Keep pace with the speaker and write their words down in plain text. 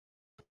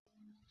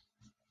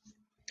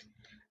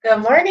Good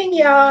morning,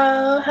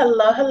 y'all.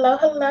 Hello, hello,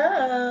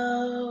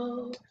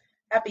 hello.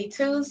 Happy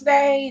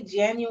Tuesday,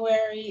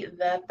 January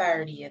the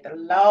 30th.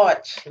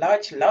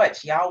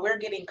 Lord, y'all, we're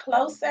getting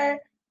closer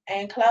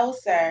and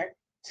closer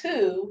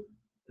to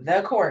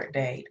the court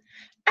date.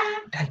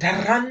 Dun,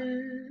 dun,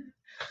 dun.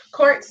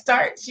 Court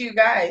starts, you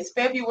guys,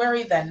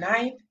 February the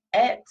 9th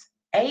at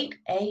 8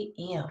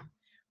 a.m.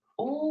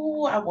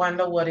 Ooh, I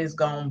wonder what it's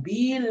gonna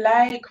be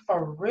like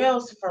for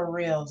reals,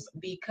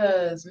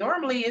 because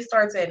normally it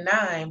starts at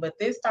 9, but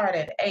this start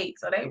at 8,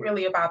 so they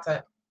really about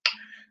to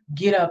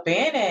get up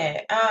in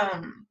it.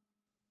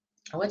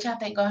 What y'all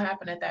think gonna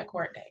happen at that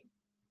court date?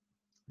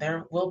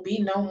 There will be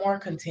no more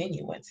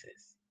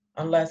continuances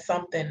unless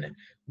something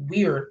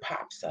weird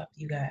pops up,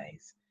 you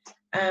guys.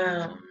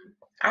 Um,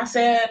 I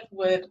said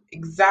with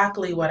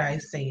exactly what I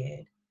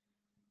said.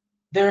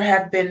 There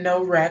have been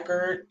no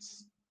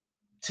records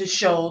to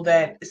show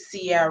that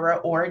Sierra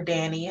or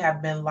DANI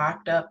have been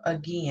locked up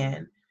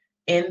again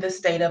in the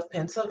state of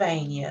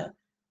Pennsylvania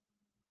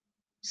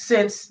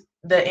since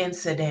the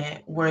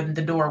incident where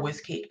the door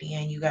was kicked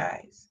in, you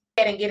guys.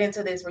 Go ahead and get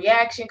into this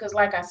reaction because,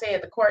 like I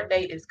said, the court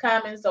date is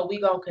coming. So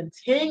we're going to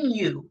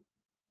continue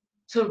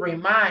to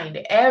remind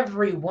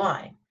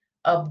everyone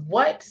of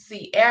what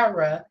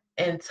Sierra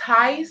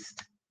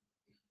enticed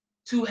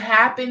to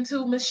happen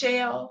to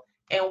Michelle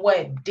and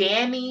what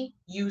DANI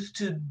used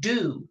to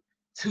do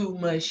to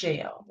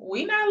Michelle.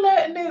 We not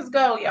letting this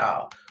go,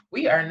 y'all.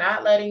 We are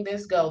not letting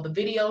this go. The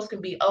videos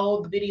can be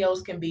old, the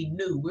videos can be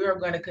new. We are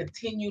going to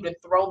continue to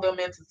throw them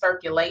into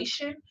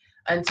circulation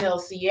until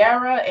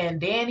Sierra and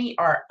DANI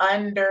are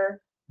under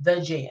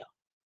the jail.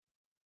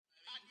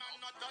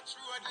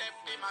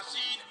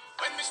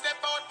 When we step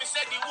out, me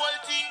say the whole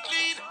thing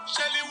clean.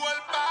 Chelle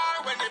whole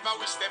bar whenever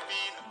we step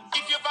in.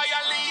 If you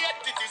violate,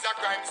 it is a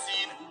crime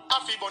scene.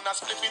 Happy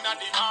bonus flipping at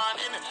the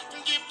morning.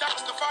 Give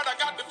thanks to Father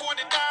God before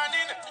the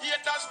dawning.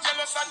 Haters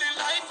jealous of the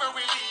life where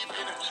we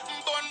living.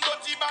 Bun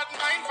dirty bad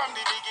mind from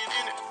the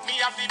beginning. Me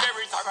have the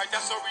very I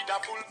just so read a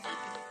full.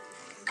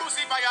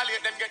 Pussy violate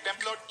them, get them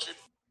blood drip.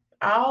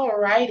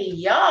 Alrighty,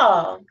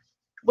 y'all.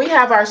 We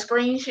have our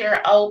screen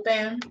share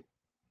open.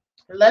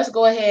 Let's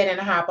go ahead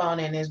and hop on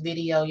in this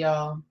video,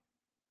 y'all.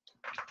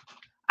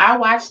 I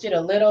watched it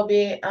a little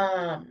bit,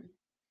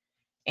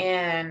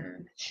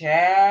 and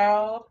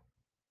child.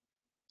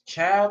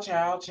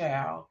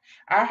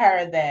 I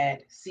heard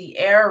that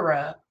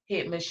Sierra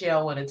hit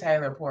Michelle with a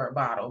Taylor Port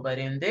bottle, but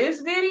in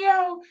this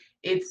video,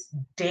 it's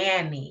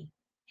DANI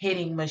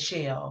hitting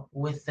Michelle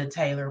with the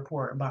Taylor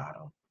Port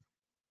bottle.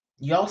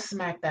 Y'all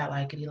smack that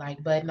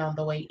like button on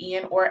the way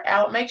in or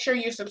out. Make sure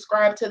you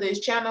subscribe to this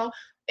channel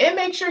and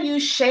make sure you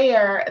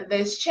share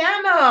this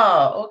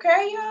channel.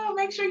 Okay, y'all?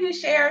 Make sure you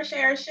share.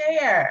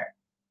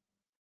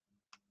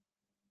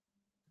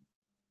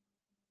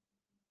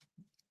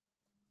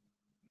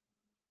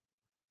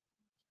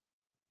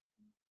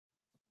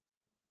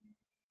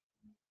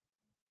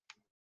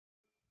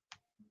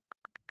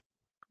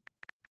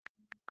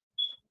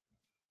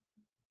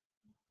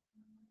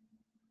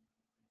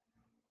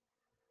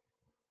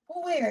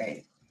 Who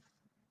weird?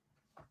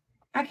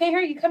 I can't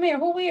hear you. Come here.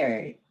 Who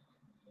weird?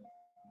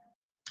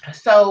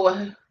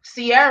 So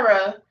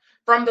Sierra,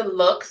 from the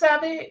looks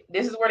of it,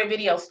 this is where the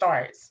video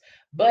starts.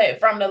 But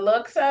from the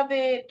looks of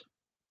it,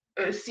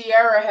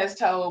 Sierra has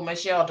told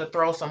Michelle to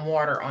throw some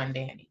water on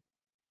DANI.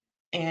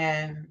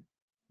 And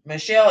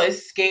Michelle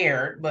is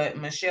scared, but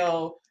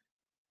Michelle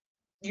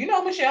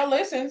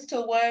listens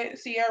to what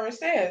Sierra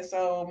says.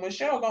 So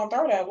Michelle gonna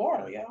throw that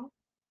water, y'all.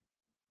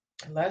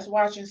 Let's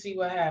watch and see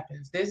what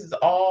happens. This is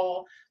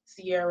all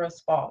Sierra's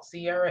fault.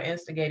 Sierra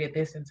instigated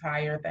this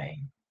entire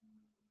thing.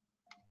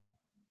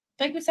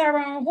 Thank you,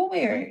 Tyrone. Who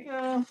weird?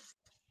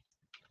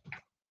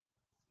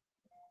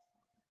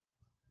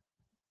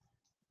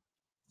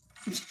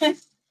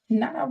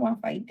 Not I want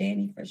to fight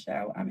DANI for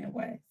sure. I'm in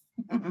West.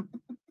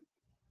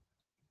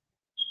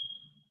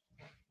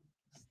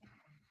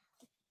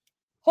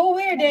 Who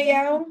weird,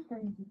 Danielle?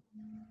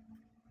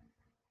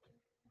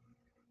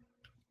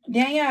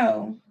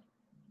 Danielle.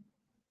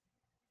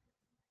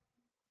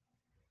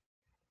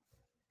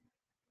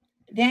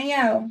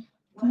 Danielle.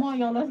 Come on,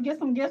 y'all. Let's get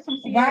some.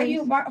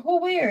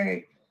 Who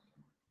weird?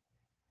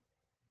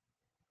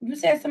 You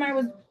said somebody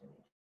was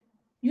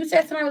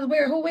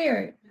weird. Who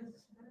weird?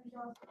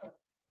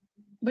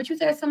 But you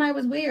said somebody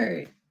was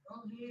weird.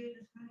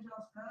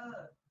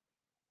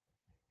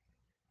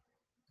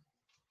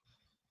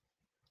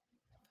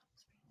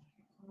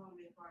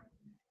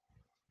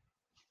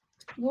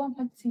 Go on,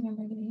 put the TV and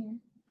bring it in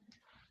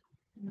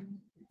here.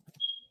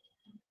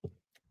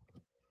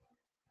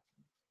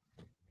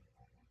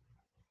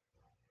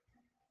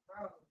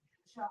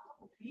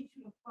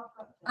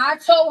 I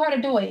told her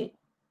to do it.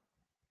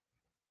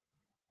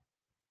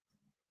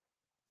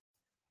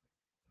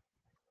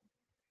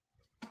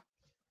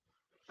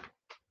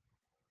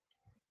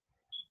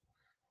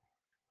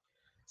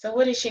 So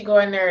what, did she go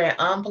in there and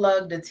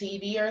unplug the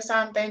TV or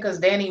something? Because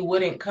DANI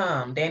wouldn't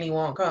come. DANI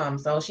won't come.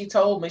 So she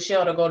told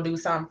Michelle to go do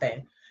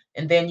something.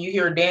 And then you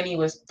hear DANI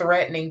was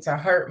threatening to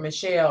hurt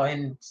Michelle,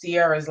 and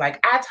Sierra's like,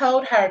 I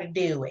told her to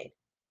do it.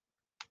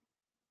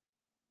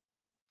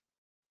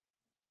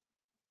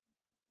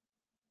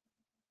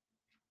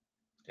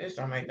 This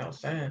don't make no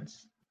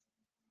sense.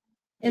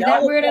 Is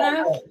that weird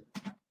enough?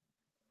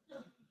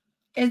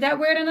 Is that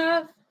weird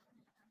enough?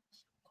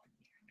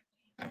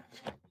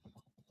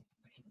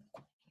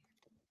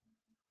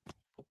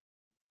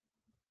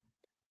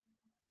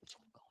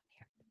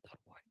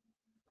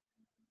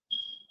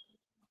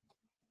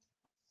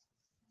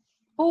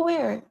 Who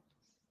weird?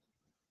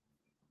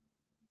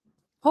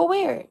 Who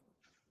weird?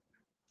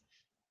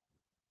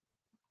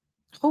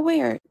 Who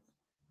weird?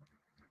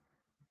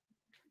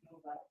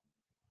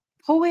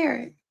 Who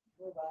weird?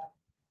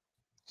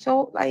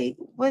 So, like,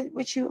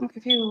 what you? I'm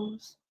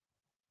confused.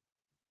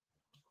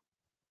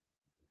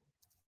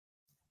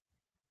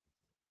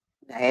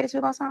 Did I add it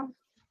about something?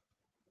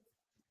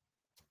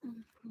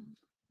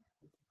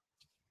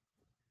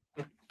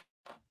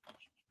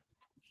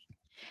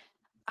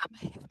 I'm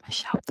gonna have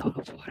Michelle throw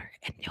the water,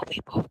 and then we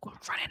both gonna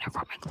run in the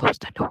room and close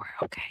the door,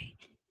 okay?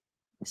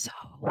 So,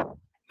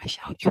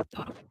 Michelle, you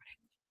throw the water.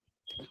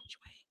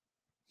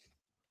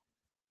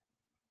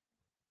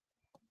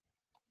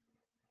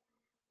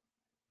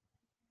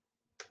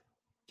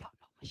 Y'all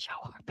know Michelle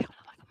heart pounding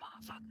like a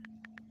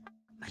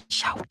motherfucker.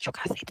 Michelle, what you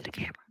gotta say to the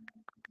camera?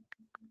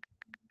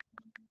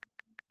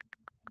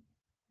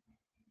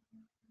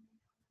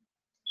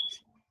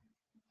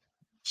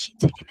 She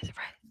taking his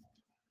rest.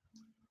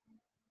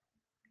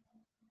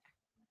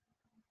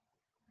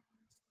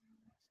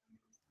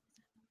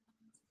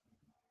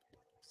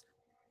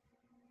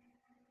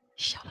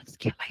 She looks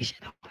scared like shit.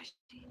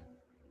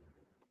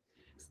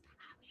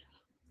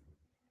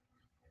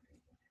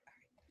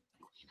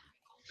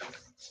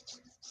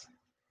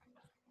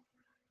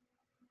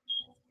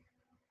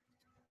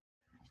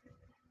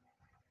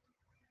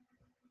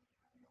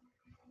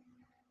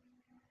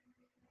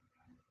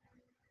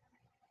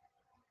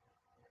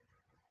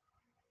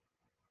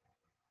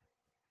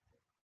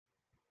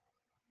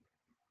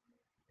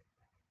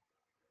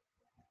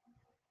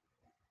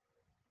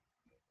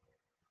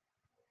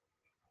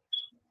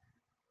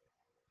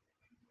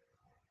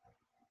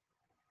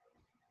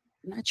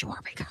 Not you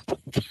already got.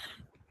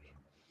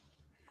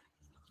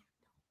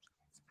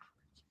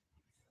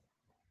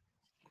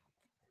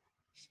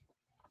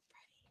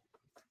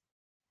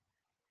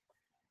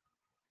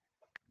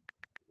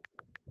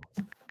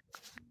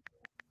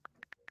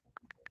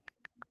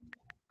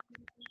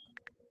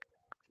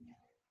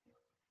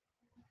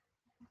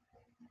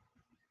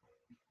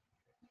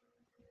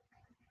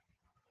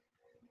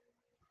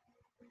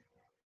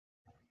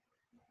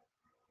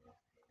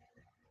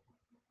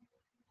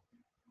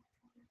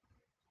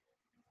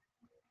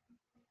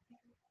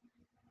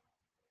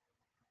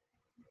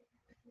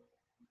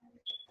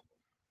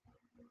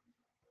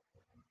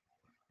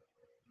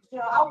 You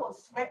know, I will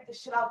smack the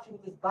shit out you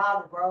with this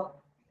bottle, bro.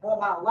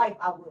 All my life,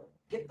 I will.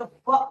 Get the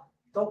fuck.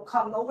 Don't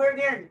come nowhere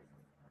near me.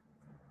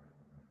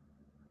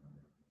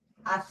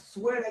 I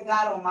swear to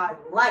God on my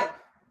life.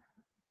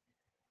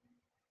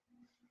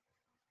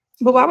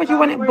 But why would you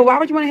want to? But why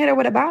would you want to hit her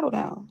with a bottle,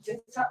 though?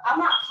 I'm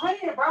not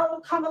playing, bro.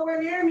 Don't come nowhere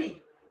near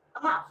me.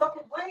 I'm not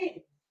fucking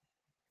playing.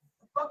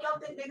 The fuck y'all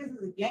think niggas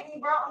is a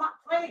game, bro? I'm not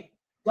playing.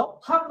 Don't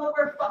come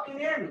nowhere fucking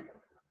near me.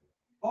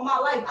 On my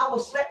life, I will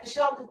smack the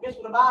shit out this bitch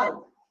with a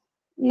bottle.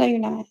 No, you're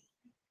not.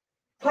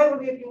 Play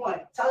with me if you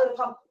want. Tell her to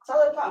come. Tell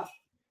her to come.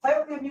 Play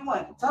with me if you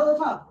want. Tell her to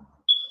come.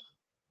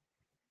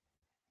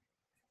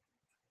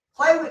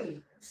 Play with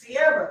me.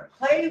 Sierra,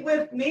 play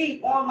with me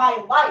on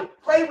my life.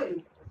 Play with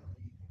me.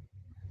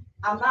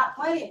 I'm not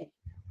playing.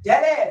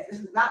 Dead ass.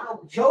 This is not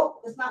no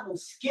joke. It's not no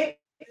skit.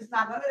 It's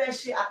not none of that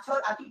shit.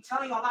 I keep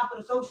telling you I'm not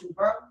for the social,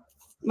 bro.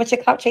 But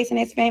your clout chasing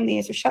his family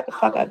is, so shut the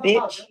fuck up,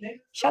 bitch.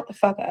 Shut the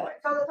fuck up.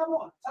 Tell her, come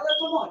on. Tell her,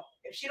 come on.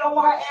 If she don't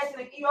want her ass in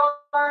the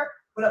ER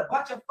with a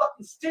bunch of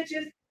fucking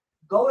stitches,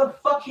 go the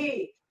fuck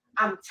here.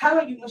 I'm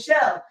telling you,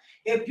 Michelle,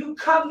 if you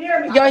come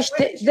near me, yo,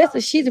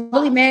 she's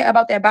really mad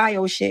about that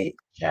bio shit.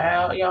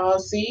 Child, y'all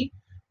see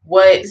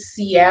what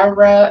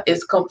Sierra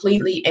is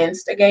completely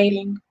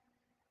instigating?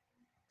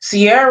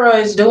 Sierra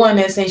is doing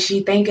this and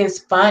she think it's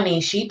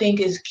funny. She think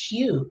it's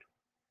cute.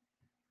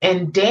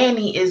 And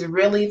DANI is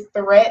really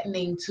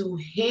threatening to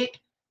hit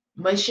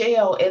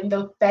Michelle in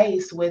the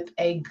face with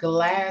a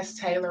glass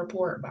Taylor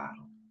port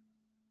bottle.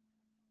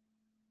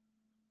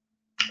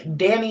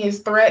 DANI is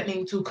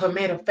threatening to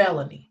commit a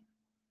felony.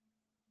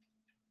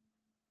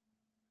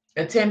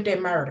 Attempted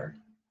murder.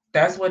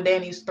 That's what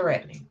DANI's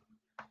threatening.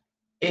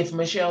 If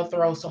Michelle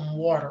throws some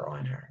water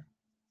on her.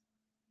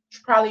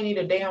 She probably need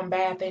a damn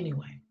bath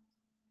anyway.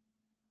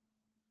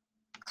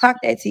 Clock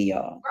that tea,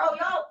 y'all. Bro,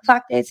 yo.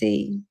 Clock that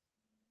tea.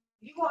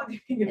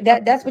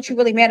 That's what you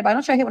really mad about.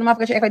 Don't try to hit with a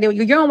motherfucker act like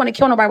you don't want to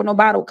kill nobody with no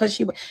bottle because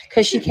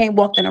she can't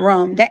walk in the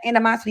room. That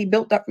animosity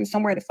built up from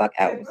somewhere the fuck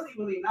else. It's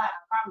really not.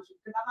 I promise you.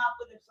 Because I'm not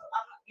putting it.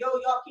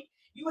 Y'all keep.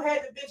 You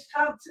had the bitch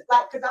come to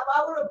like because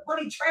I would have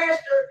really trashed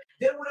her.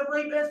 Then would have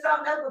really been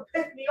something that would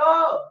piss me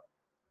off.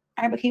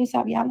 All right, but can you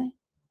stop yelling?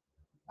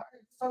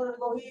 Tell her to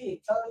go ahead.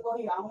 Tell her to go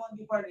ahead. I don't want to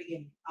be part of the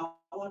game. I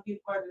want to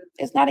be part of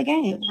the. It's not a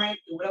game. The prank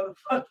or whatever the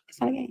fuck. It's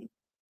not a game.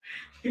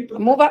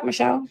 Move up,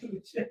 Michelle.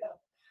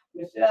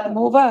 Michelle.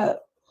 Move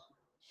up.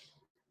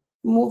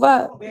 Move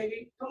up. Come on,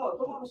 baby. Come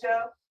on,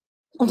 Michelle.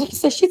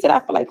 She said, I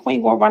feel like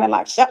Queen going running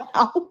like shut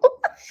up.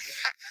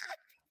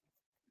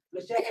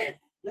 Michelle,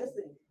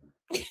 listen.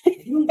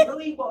 You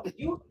really want?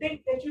 You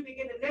think that you can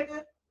get a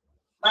nigga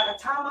by the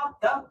time I'm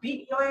done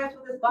beating your ass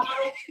with this bottle?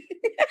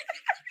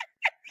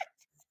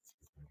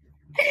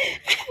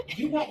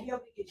 You won't be able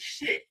to get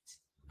shit.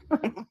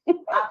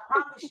 I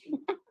promise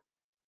you.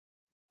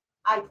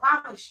 I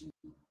promise you.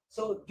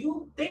 So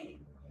you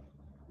think,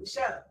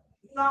 Michelle,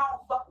 you know I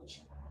don't fuck with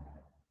you.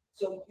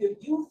 So if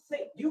you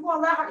think you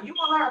gonna let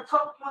her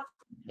talk once.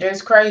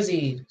 It's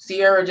crazy.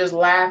 Sierra just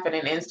laughing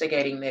and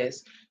instigating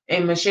this.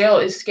 And Michelle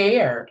is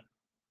scared.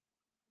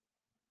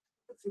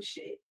 Some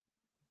shit.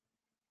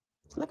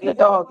 Look at the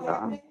dog,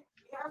 y'all.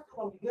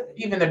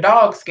 Even the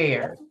dog's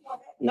scared.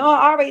 No,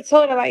 I already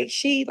told her like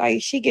she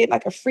get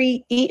like a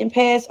free eating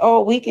pass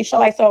all week and she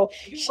like so.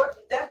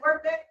 That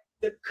birthday,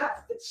 the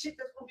cuts, the shit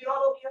that's gonna be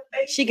all over your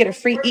face. She get a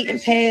free eating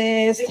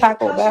pass,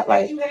 Taco Bell,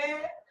 like.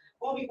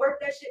 When we work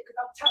that shit, because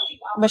I'm telling you,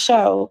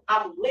 Michelle,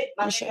 I'm lit,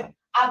 my nigga.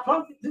 I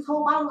drunk this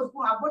whole bottle is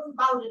going. I brought this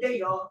bottle today,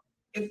 y'all.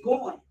 It's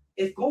going.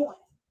 It's going.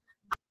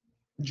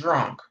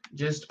 Drunk,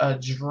 just a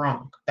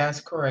drunk.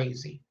 That's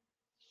crazy.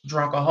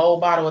 Drunk a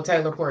whole bottle of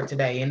Taylor Port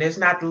today, and it's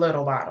not the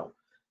little bottle.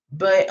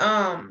 But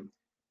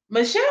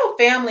Michelle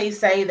family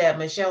say that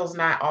Michelle's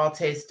not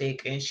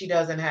autistic and she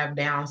doesn't have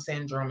Down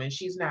syndrome and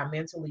she's not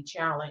mentally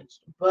challenged.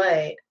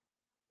 But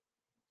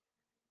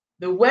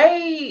the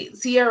way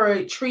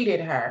Sierra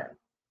treated her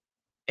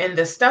and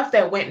the stuff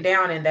that went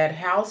down in that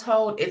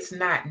household, it's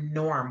not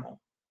normal.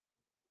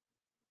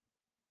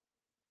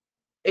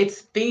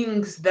 It's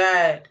things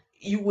that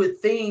you would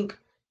think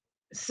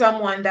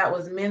someone that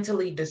was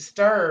mentally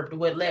disturbed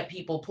would let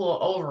people pull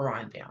over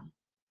on them.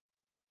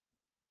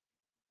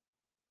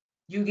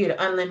 You get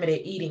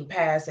unlimited eating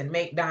pass and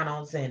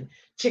McDonald's and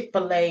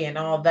Chick-fil-A and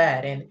all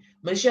that. And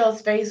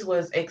Michelle's face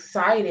was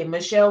excited.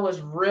 Michelle was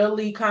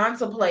really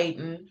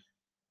contemplating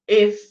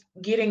if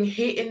getting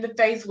hit in the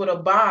face with a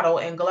bottle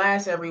and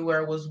glass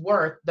everywhere was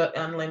worth the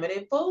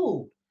unlimited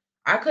food.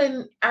 I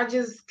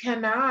just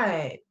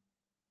cannot.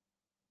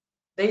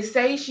 They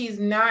say she's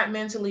not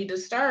mentally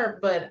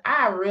disturbed, but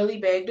I really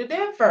beg to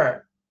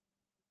differ.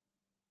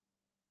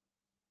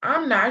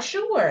 I'm not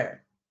sure.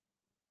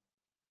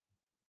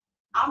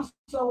 I'm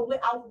so lit.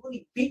 I would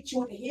really beat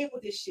you in the head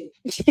with this shit.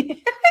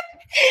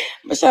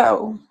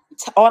 Michelle,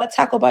 all the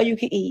Taco Bell you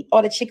can eat,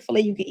 all the Chick-fil-A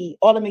you can eat,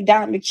 all the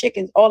McDonald's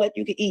McChickens, all that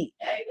you can eat,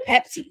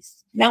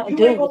 Pepsis, Mountain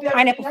Dew,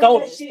 pineapple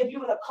sodas,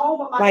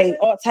 like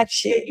all type of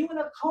shit. You in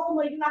a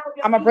coma, you're not gonna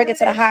be. I'm gonna bring it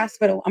to the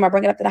hospital. I'm gonna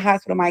bring it up to the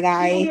hospital, my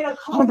guy.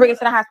 I'm gonna bring it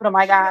to the hospital,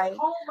 my guy.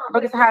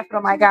 Bring it to the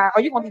hospital, my guy.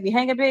 Are you gonna leave me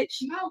hanging,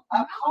 bitch? No,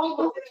 a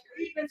coma.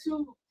 Even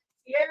to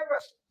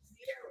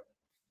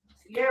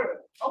Sierra.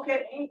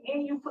 Okay,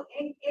 and you put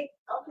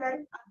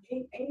okay,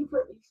 and you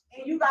put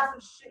and you got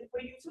some shit for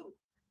you too.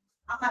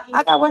 I'm not eating.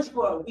 I got one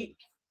for a week.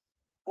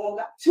 Or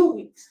got 2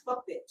 weeks.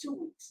 Fuck that, 2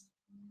 weeks.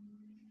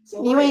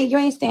 So you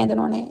ain't standing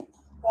on it.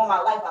 On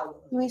my life, I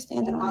will. You ain't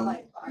standing on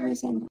it. You ain't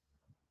standing.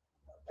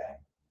 Okay.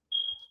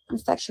 I'm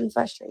sexually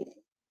frustrated.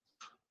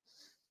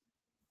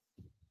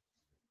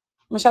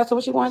 Michelle, so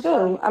what you want to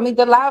do? I mean,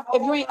 the live.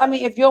 If you ain't, I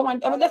mean, if you don't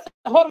want, I mean, listen.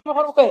 Hold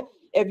on, quick.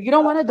 If you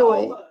don't want to do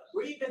it,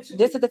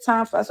 this is the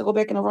time for us to go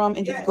back in the room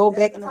and just go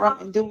back in the room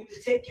and do.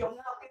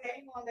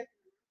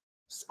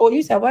 Oh,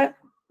 you said what?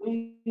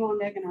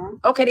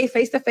 Okay, they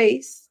face to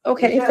face.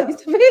 Okay, they face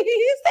to face.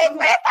 They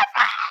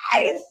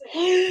face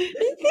to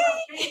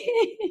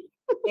face.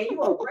 And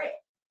you are great.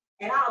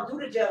 And I'll do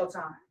the jail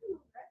time.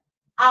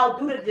 I'll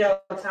do the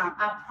jail time.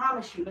 I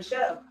promise you,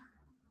 Michelle.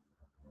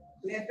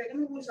 Man, let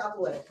me move out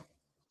the way.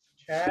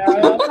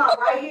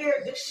 Right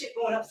here, this shit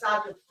going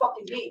upside your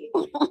fucking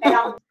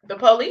head. The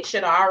police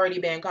should have already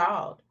been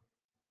called.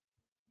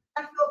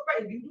 I feel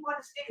afraid. You do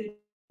understand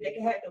they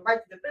can have the right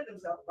to defend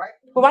themselves, right?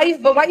 But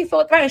why you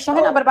feel threatened? Show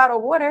her nothing about a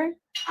water.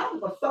 I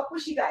don't give a fuck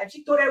what she got. If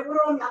she throw that water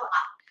on me,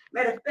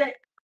 matter of fact,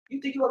 you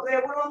think you want to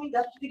throw that water on me?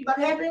 That's what you think about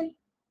to happen?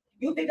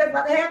 You think that's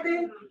about to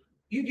happen?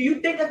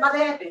 You think that's about to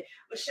happen?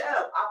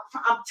 Michelle,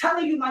 I'm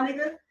telling you, my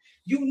nigga,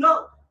 you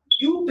know,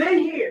 you've been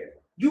here.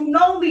 You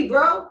know me,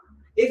 bro.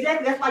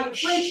 Exactly. That's why you're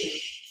flinching.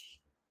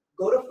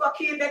 Go the fuck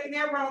here back in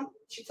that room.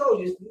 She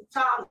told you it's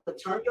time to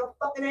turn your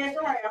fucking ass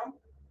around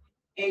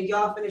and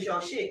y'all finish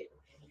y'all shit.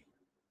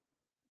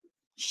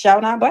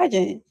 Shout not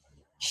budging.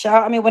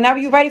 Shout. I mean, whenever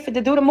you're ready to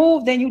do the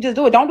move, then you just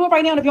do it. Don't do it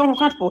right now if you don't feel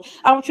comfortable.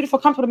 I want you to feel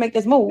comfortable to make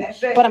this move.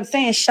 But I'm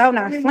saying shout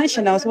not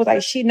flinching though. So it was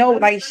like she know,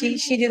 like she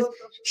just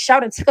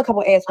shouted, took a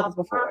couple ass whoopings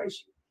before.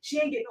 She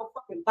ain't get no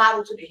fucking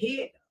bottle to the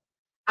head.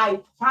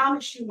 I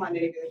promise you, my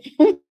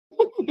nigga.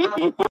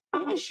 I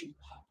promise you.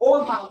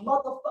 Or my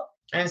motherfucker.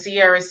 And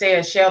Sierra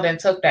said Sheldon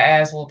took the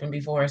ass whooping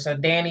before, so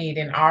DANI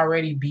didn't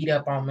already beat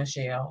up on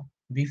Michelle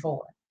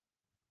before.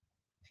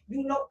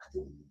 You know.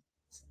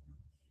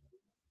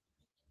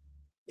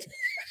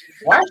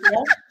 What? I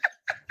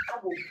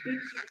will beat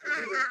you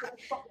so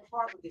fucking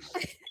hard with this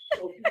shit.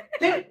 So if you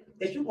think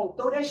that you gonna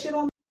throw that shit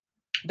on me.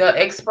 The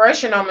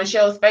expression on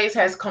Michelle's face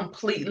has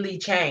completely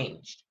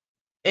changed.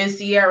 And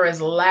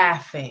Sierra's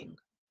laughing.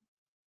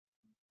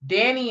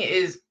 Danny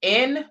is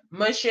in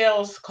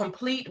Michelle's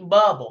complete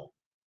bubble.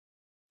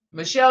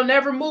 Michelle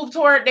never moved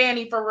toward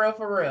Danny for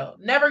real.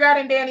 Never got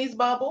in Danny's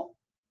bubble.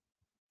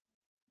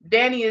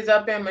 Danny is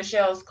up in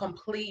Michelle's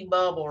complete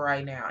bubble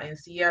right now, and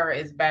Sierra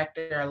is back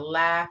there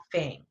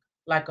laughing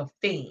like a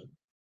fiend.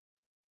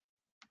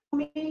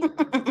 Like,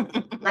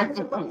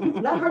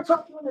 let her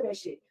talk you into that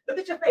shit. Look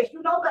at your face.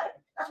 You know better.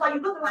 That's why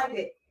you looking like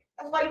that.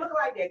 That's why you looking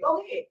like that.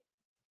 Go ahead.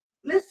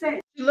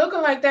 Listen. She's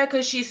looking like that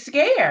because she's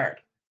scared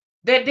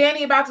that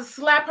Danny about to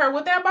slap her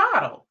with that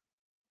bottle.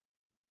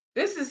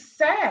 This is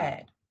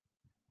sad.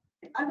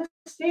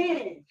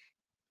 Understand.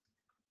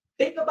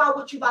 Think about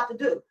what you about to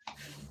do.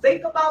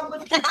 Think about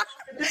what you about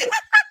to do.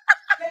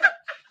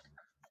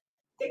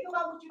 Think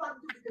about what you about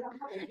to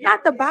do.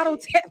 Not the bottle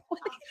tip.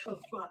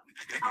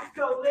 I'm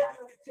so lit.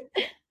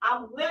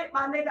 I'm lit,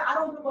 my nigga. I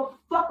don't give a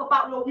fuck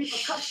about no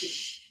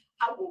repercussions.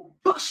 I will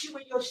bust you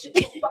in your shit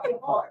so fucking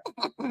hard.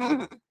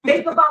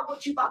 Think about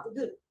what you about to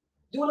do.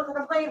 Do you look like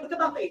I'm playing? Look at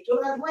my face. Do you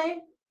look like I'm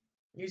playing?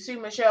 You see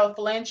Michelle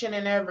flinching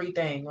and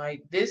everything.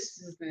 Like, this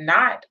is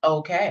not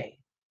okay.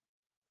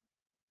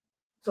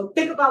 So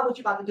think about what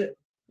you about to do.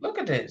 Look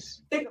at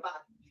this. Think about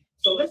it.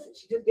 So listen,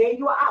 she just gave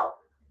you an out.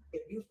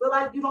 If you feel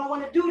like you don't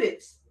want to do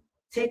this,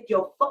 take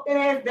your fucking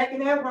ass back in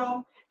that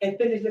room and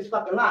finish this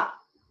fucking line.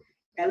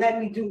 And let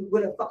me do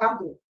what the fuck I'm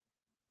doing.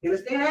 You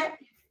understand that?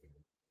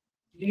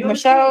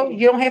 Michelle,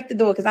 you don't have to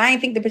do it because I ain't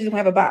think the bitch is gonna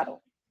have a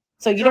bottle.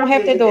 So you don't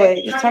have to do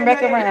it. Just turn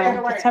back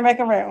around. Just turn back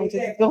around.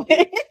 Just go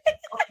ahead.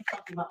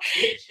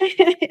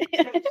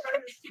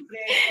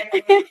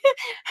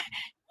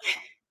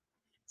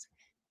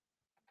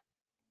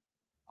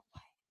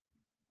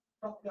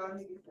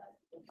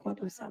 Go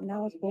do something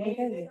else. What is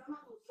it?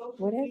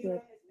 What is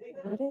it?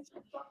 What is it?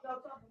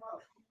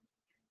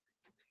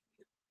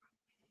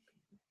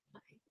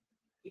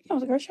 I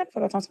was a girl, shut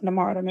for something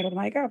tomorrow in the middle of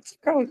the night. Go,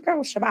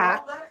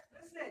 Shabbat.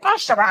 Go,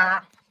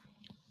 Shabbat.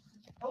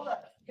 Hold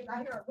up. Can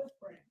I hear a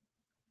whispering?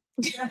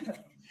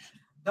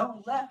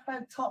 Don't let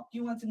her talk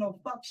you into no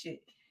fuck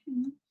shit.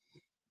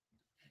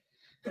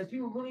 Because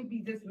you will really be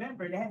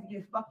dismembered. They have to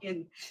get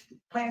fucking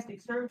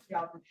plastic surgery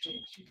out of shit.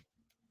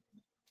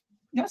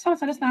 You know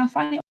something that's not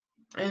funny?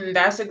 And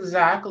that's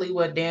exactly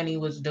what Danny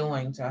was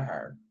doing to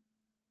her.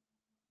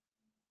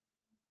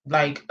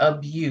 Like,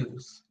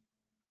 abuse.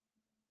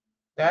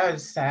 That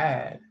is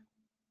sad.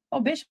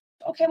 Oh, bitch.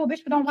 Okay, well,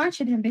 bitch, but don't watch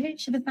it then,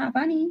 bitch. If it's not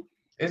funny.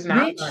 It's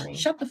not bitch, funny.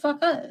 Shut the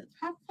fuck up.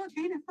 How the fuck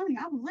ain't it funny?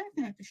 I was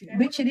laughing at the shit.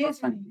 Bitch, it is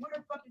funny. Where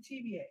the fucking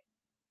TV at?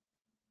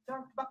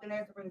 Tell fucking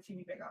ass to bring the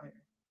TV back out here.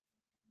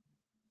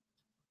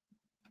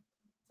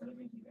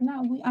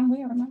 No, I'm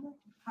weird, remember?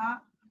 Huh?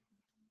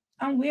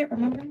 I'm weird,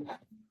 remember?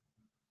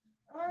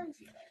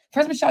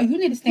 First, Michelle, you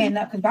need to stand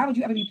up because why would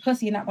you ever be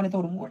pussy and not want to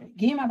throw the water?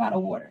 Give me my bottle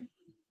of water.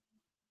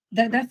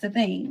 That's the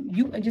thing.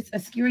 You are just a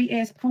scary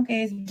ass, punk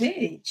ass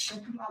bitch.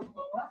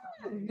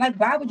 Like,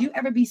 why would you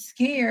ever be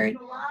scared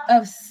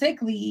of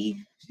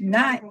sickly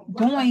not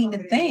doing the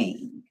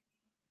thing?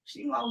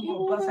 She always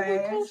gonna bust her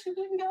ass.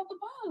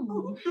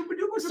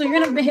 So you've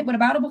never been hit with a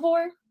bottle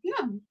before?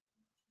 No.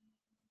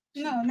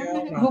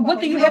 But what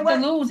do you have to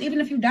lose?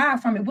 Even if you die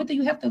from it, what do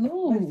you have to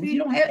lose? You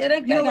don't have it.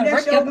 Ain't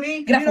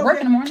get up for work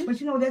in the morning. But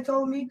you know what that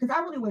told me? Because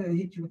I really wouldn't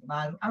hit you with the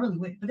bottle. I really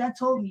would. But that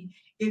told me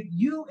if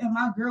you and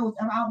my girl was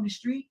ever out in the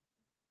street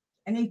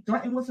and they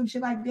threatened with some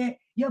shit like that,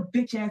 your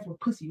bitch ass was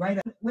pussy right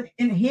up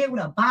in the head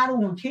with a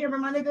bottle on camera,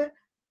 my nigga.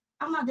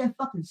 I'm not that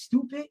fucking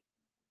stupid.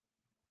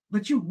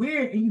 But you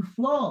weird and you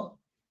flawed.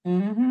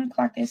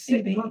 Clock that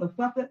shit, baby.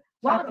 Motherfucker.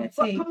 Why the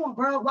fuck? Come on,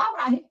 bro. Why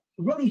would I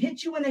really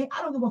hit you in the?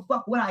 I don't give a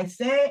fuck what I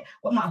said,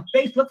 what my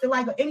face looked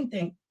like, or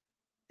anything.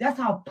 That's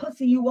how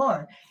pussy you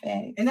are.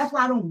 Thanks. And that's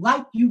why I don't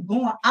like you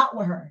going out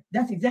with her.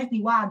 That's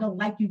exactly why I don't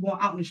like you going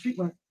out in the street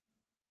with her.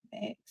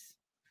 Thanks.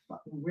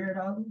 Fucking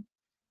weirdo.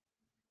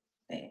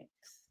 Thanks.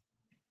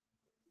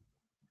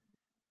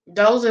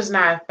 Those is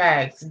not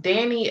facts.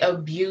 Danny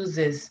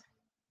abuses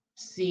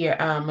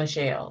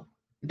Michelle.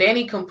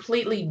 Danny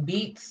completely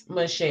beats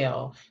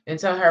Michelle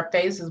until her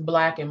face is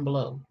black and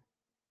blue.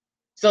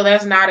 So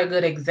that's not a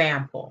good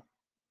example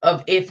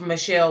of if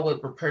Michelle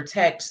would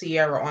protect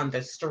Sierra on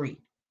the street.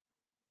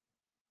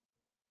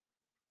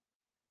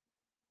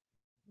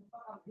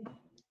 You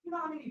know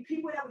how many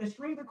people that would have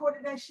screen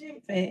recorded that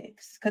shit?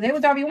 Facts. Because they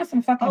was already on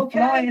some fucking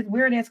flawed,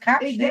 weird ass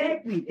cop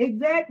shit.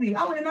 Exactly.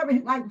 I would have never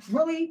like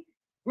really.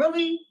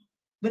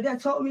 But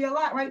that told me a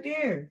lot right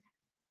there.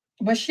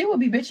 But she would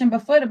be bitching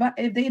before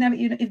if they never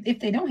if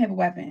they don't have a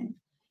weapon.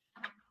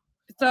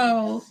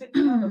 So,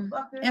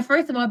 and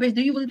first of all, bitch,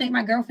 do you really think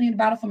my girlfriend need a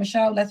bottle from a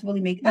show? Let's really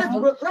be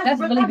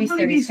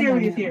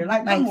serious here.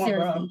 Like come on, seriously.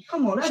 Bro.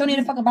 Come on. She don't need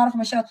a fucking bottle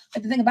from a show.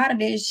 But the thing about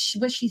it is,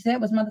 what she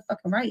said was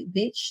motherfucking right,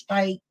 bitch.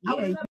 Like,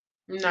 yeah.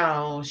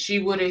 No, she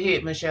would have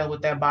hit Michelle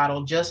with that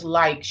bottle just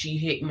like she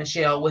hit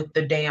Michelle with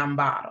the damn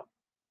bottle.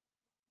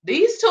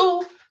 These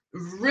two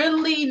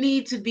really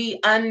need to be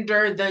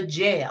under the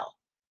jail.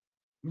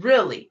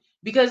 Really.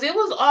 Because it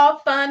was all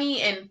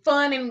funny and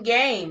fun and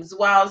games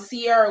while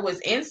Sierra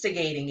was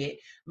instigating it.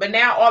 But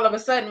now all of a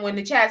sudden when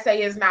the chat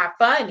say it's not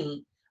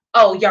funny,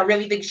 Oh, y'all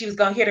really think she was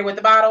gonna hit her with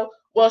the bottle?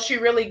 Well, she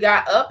really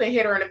got up and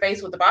hit her in the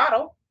face with the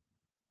bottle.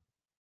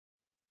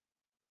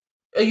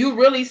 You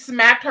really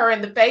smacked her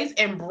in the face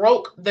and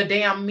broke the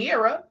damn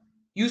mirror.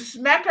 You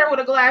smacked her with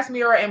a glass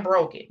mirror and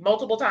broke it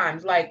multiple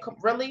times. Like,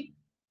 really?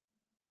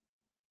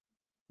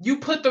 You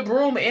put the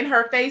broom in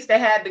her face that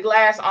had the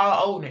glass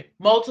all on it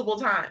multiple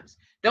times.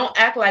 Don't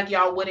act like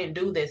y'all wouldn't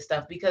do this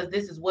stuff, because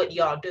this is what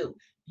y'all do.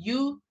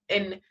 You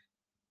and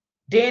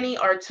DANI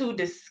are two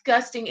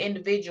disgusting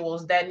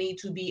individuals that need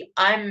to be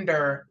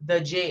under the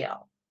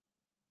jail.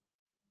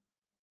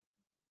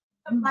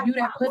 Like, you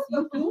that pussy.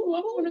 Who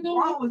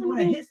was going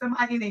to hit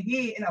somebody in the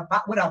head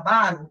with a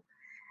bottle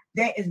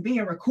that is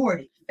being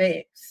recorded?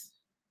 Facts.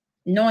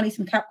 Knowing these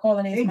some cop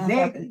calling these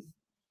motherfuckers.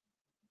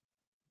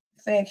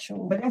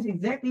 Factual. But that's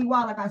exactly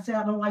why, like I said,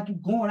 I don't like you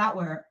going out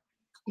with her.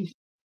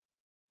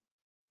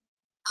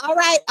 All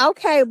right,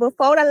 okay.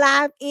 Before the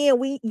live end,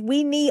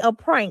 we need a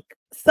prank,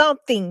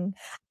 something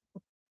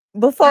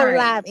before the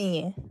live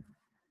end.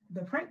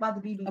 The prank about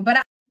to be.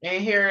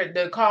 And here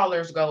the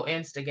callers go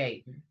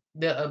instigating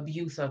the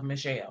abuse of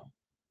Michelle.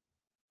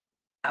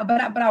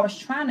 But I was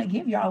trying to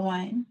give y'all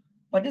one.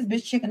 But this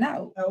bitch chicken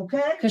out.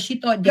 Okay. Because she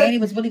thought DANI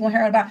was really going to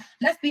hear about.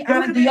 Let's be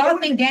honest. Do y'all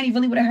think DANI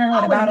really would have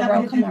heard about it,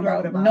 bro? Come on,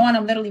 bro. Knowing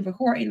I'm literally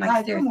recording.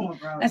 Like, seriously. On,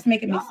 bro. Let's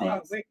make it make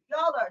sense.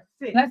 Y'all are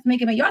sick. Let's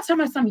make it make. Y'all tell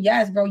me something.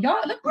 Yes, bro.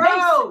 Y'all look.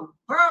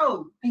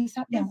 Bro. Hey,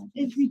 stop down.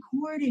 It's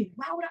recorded.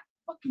 Why would I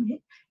fucking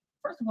hit?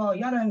 First of all,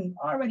 y'all done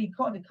already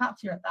called the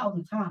cops here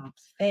 1,000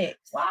 times.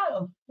 Facts. Why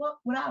the fuck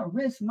would I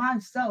risk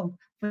myself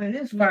for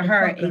this? For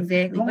her,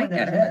 exactly. Wake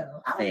that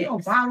up. I don't need no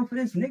bottle for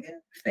this nigga.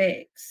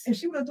 Facts. If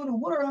she would have threw the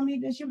water on me,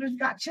 then she would have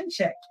got chin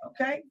checked.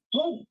 Okay?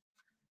 Boom.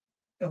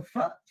 The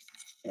fuck?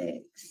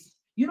 Facts.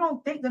 You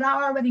don't think that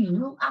I already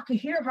knew? I could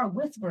hear her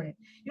whispering.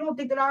 You don't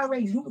think that I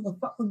already knew what the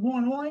fuck was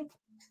going on?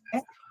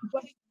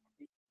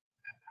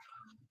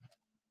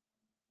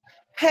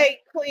 Hey,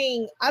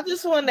 Queen, I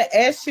just wanted to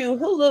ask you,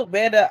 who looked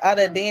better out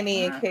of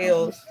DANI and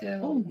Chelle?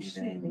 Oh,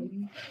 shit,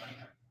 baby.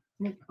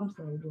 I'm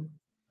sorry, dude.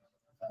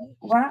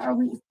 Why are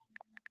we?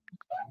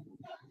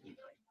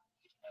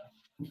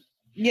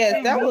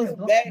 Yes, that was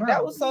bad.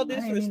 That was so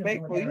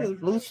disrespectful. You was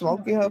blue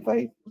smoke in her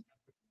face.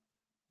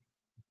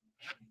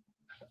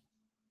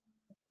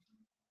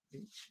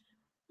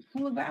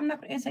 Look, I'm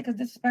not gonna answer because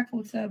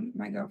disrespectful to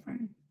my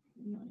girlfriend.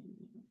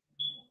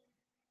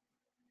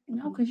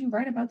 No, because you're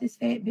right about this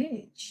fat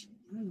bitch.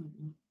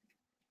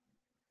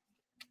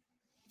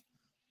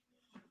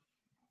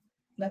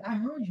 Like, I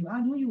heard you.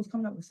 I knew you was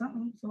coming up with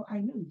something, so I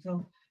knew.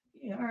 So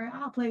yeah, all right,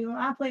 I'll play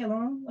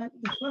along. Like,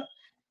 what the fuck?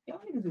 Y'all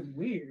niggas is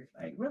weird.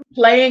 Like, really?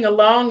 Playing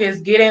along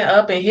is getting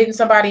up and hitting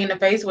somebody in the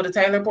face with a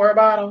Taylor Port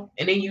bottle,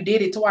 and then you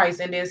did it twice,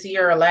 and then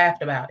Sierra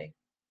laughed about it.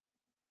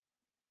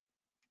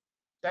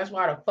 That's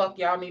why the fuck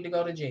y'all need to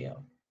go to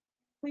jail.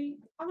 Please,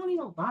 I don't need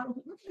no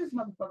bottle. Look at this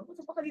motherfucker. What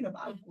the fuck I need a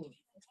bottle for?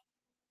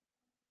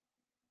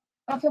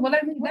 Okay, well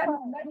let me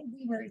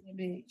be worried,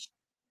 bitch.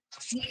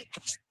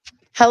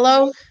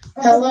 Hello.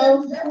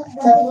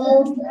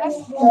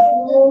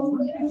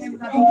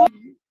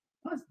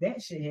 Once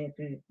that shit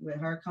happened with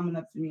her coming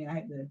up to me, I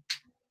had to.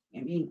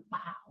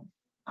 Wow.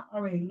 I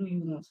already knew you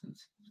was on some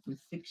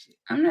sick shit.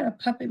 I'm not a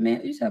puppet,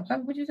 man. You said a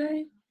puppet? What'd you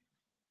say?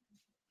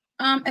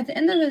 At the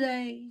end of the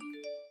day,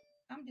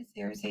 I'm just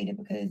irritated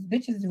because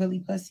bitches is really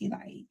pussy.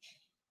 Like,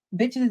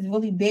 bitches is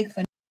really big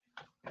for.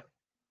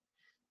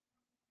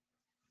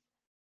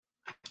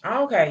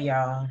 Okay,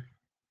 y'all.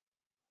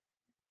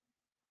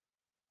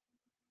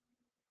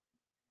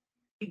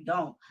 We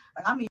don't.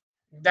 Like, I mean,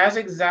 that's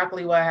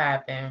exactly what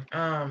happened.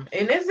 And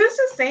is this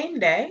the same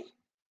day?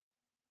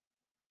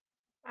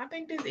 I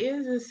think this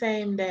is the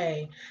same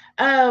day.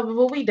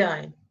 But we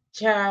done.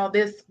 Child,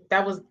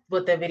 that was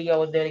what the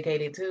video was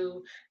dedicated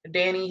to.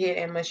 DANI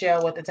hitting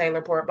Michelle with the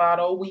Taylor Port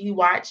bottle. We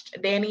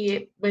watched DANI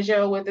hit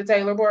Michelle with the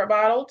Taylor Port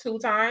bottle 2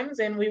 times,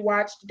 and we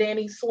watched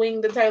DANI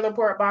swing the Taylor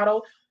Port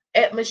bottle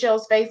at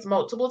Michelle's face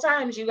multiple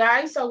times, you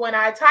guys. So when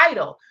I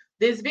title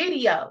this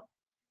video,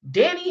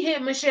 DANI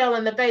hit Michelle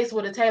in the face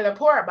with a Taylor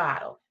Port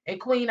bottle, and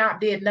Queen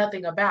Op did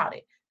nothing about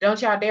it.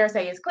 Don't y'all dare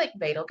say it's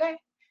clickbait, okay?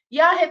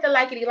 Y'all hit the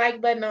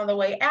likey-like button on the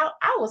way out.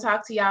 I will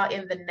talk to y'all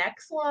in the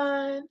next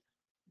one.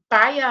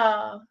 Bye,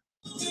 y'all.